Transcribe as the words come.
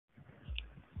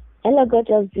Hello,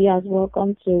 gorgeous viewers.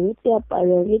 Welcome to Ruthy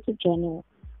Apparel YouTube channel,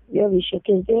 where we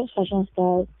showcase various fashion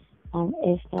styles and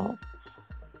hairstyles.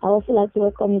 I also like to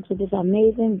welcome you to this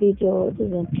amazing video,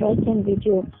 this interesting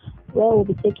video, where we'll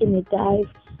be taking a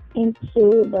dive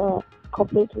into the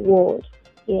corporate world.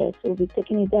 Yes, we'll be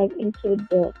taking a dive into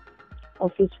the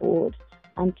office world.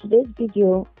 And today's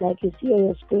video, like you see on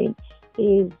your screen,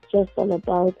 is just all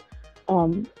about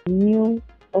new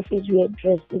office wear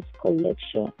dresses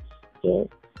collection. Yes,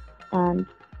 and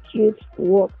cute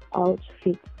work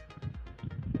outfit,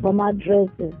 formal dress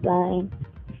design,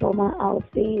 formal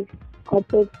outfit,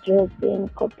 corporate dressing,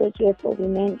 corporate wear for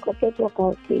women, corporate work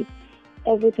outfit,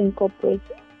 everything corporate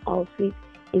outfit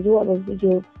is what the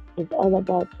video is all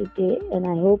about today, and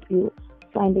I hope you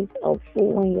find it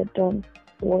helpful when you're done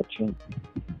watching.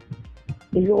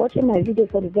 If you're watching my video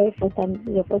for the very first time, this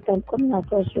is your first time coming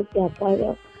across Ruthy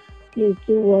Apparel, please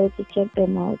do well to check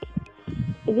them out.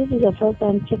 If this is your first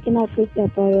time checking out Ruthy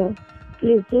Apparel,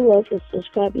 please do well to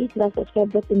subscribe. Hit that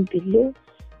subscribe button below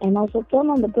and also turn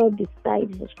on the bell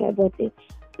beside the subscribe button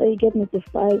so you get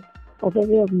notified of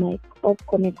every of my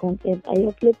upcoming content. I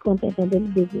upload content on a daily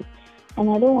basis and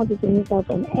I don't want you to miss out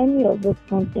on any of those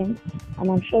content,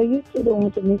 and I'm sure you too don't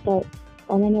want to miss out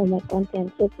on any of my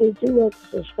content. So please do well to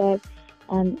subscribe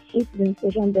and hit the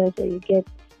notification bell so you get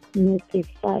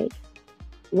notified.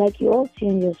 Like you all see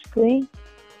on your screen,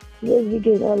 today's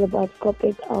video is all about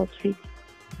corporate outfits,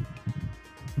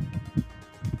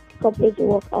 corporate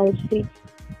work outfits,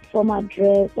 formal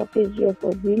dress, office wear for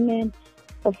women,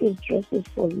 office dresses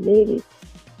for ladies.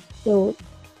 So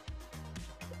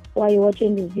while you're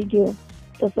watching this video,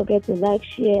 don't forget to like,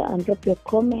 share, and drop your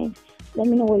comments. Let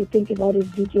me know what you think about this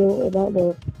video, about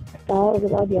the styles,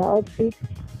 about the outfits.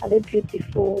 Are they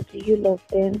beautiful? Do you love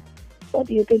them? What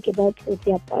do you think about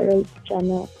the apparel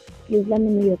channel? Please let me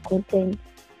know your content.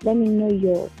 Let me know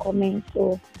your comments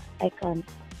so I can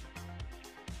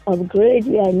upgrade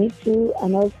where I need to,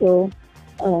 and also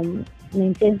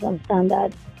maintain some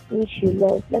standards which you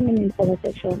love. Let me know in the comment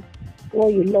section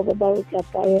what you love about Ruthy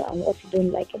Apparel and what you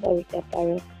don't like about Ruthy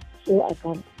Apparel so I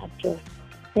can adjust.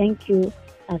 Thank you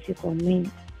as you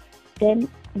comment. Then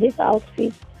these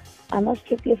outfits are not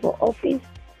strictly for office.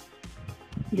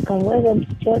 You can wear them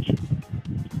to church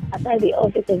outside the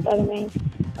office environment.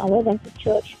 You can wear them to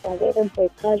church. You can wear them for a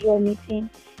casual meeting.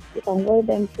 You can wear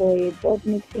them for a board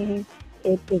meeting,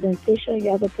 a presentation.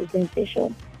 You have a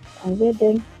presentation, and wear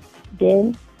them.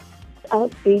 Then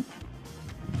outfit,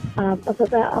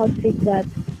 versatile outfit that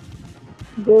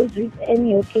goes with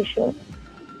any occasion.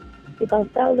 You can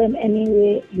style them any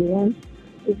way you want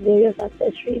with various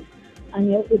accessories, and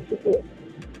you're good to go.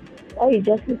 All you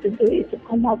just need to do is to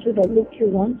come out with the look you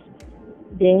want.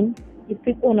 Then you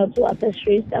pick one or two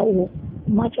accessories that will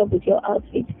match up with your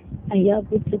outfit, and you're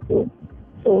good to go.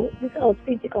 So this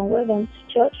outfit, you can wear them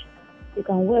to church, you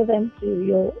can wear them to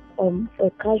your for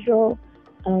a casual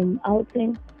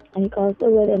outing, and you can also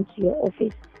wear them to your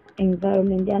office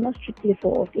environment. They are not strictly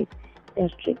for office.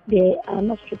 They are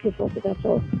not strictly for office at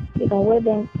all. You can wear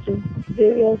them to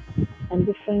various and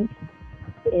different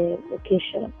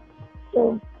locations.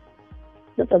 So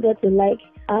don't forget to like.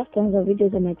 I have tons of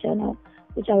videos on my channel,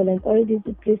 which I will encourage you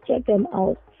to please check them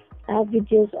out. I have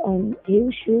videos on heel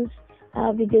shoes. I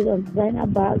have videos on designer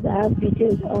bags. I have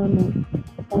videos on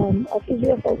office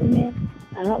wear for women.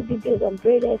 I have videos on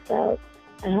braid hairstyles.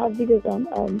 I have videos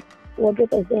on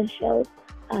wardrobe essentials.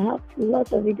 I have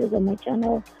lots of videos on my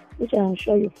channel, which I am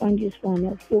sure you find useful and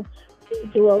helpful. Please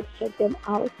do well to check them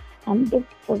out. And don't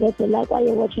forget to like while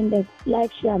you're watching them.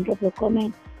 Like, share, and drop a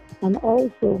comment. And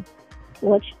also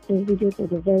watch this video to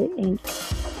the very end.